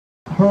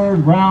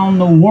occurred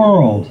round the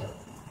world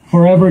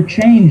forever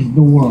changed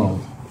the world.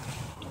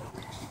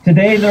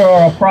 Today there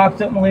are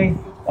approximately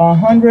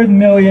 100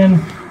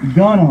 million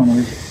gun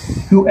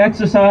owners who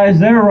exercise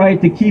their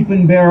right to keep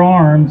and bear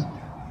arms,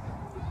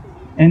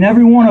 and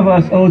every one of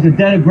us owes a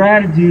debt of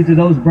gratitude to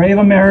those brave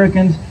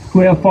Americans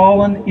who have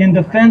fallen in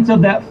defense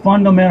of that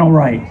fundamental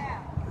right.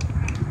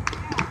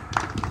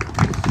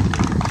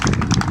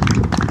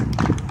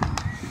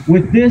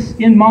 With this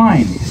in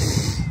mind,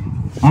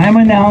 I am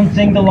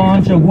announcing the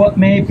launch of what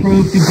may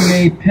prove to be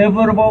a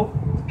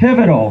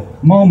pivotal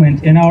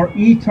moment in our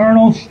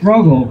eternal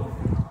struggle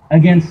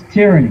against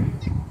tyranny.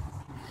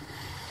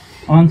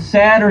 On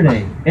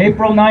Saturday,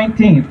 April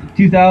 19th,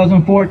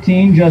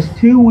 2014, just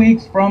 2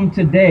 weeks from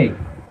today,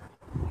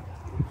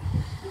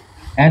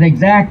 at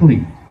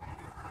exactly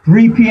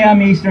 3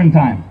 p.m. Eastern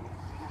Time,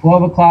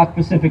 12 o'clock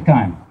Pacific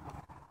Time,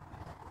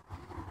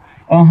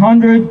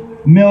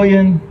 100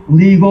 million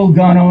legal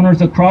gun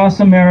owners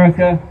across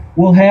America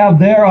will have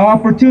their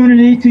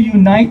opportunity to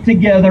unite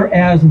together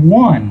as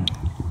one,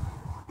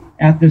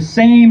 at the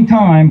same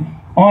time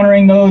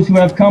honoring those who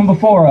have come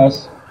before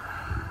us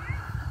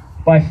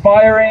by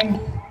firing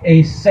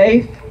a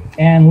safe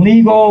and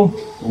legal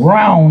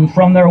round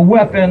from their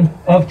weapon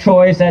of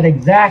choice at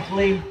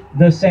exactly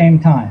the same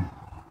time.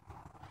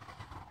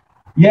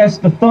 Yes,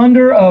 the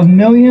thunder of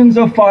millions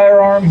of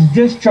firearms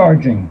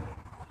discharging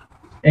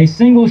a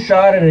single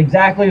shot at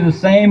exactly the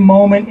same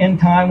moment in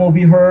time will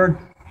be heard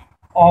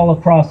all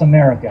across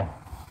America.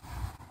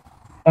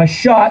 A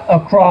shot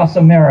across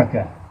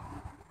America.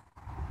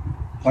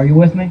 Are you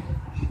with me?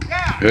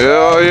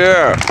 Hell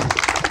yeah.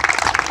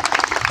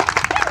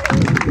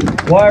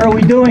 Why are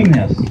we doing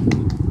this?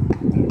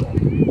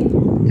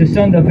 To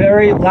send a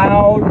very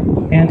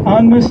loud and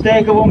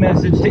unmistakable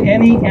message to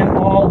any and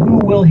all who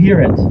will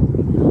hear it.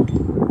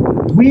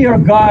 We are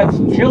God's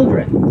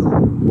children.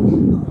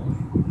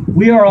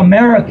 We are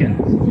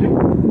Americans.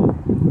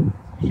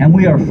 And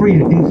we are free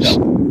to do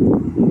so.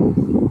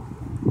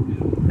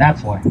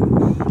 That's why.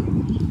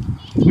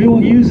 We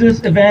will use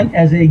this event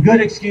as a good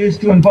excuse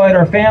to invite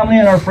our family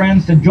and our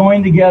friends to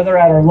join together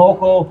at our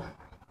local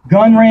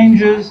gun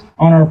ranges,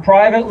 on our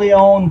privately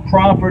owned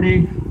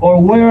property,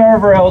 or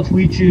wherever else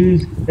we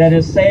choose that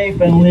is safe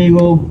and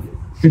legal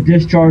to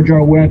discharge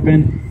our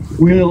weapon.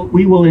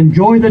 We will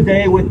enjoy the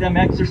day with them,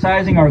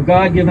 exercising our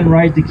God-given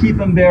right to keep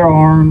and bear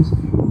arms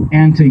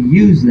and to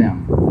use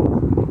them.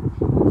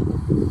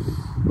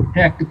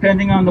 Heck,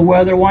 depending on the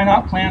weather, why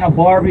not plan a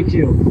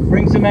barbecue?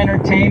 Bring some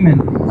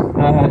entertainment.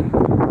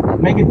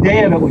 Make a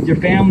day of it with your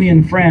family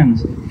and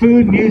friends.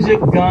 Food, music,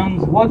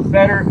 guns. What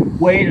better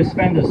way to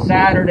spend a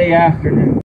Saturday afternoon?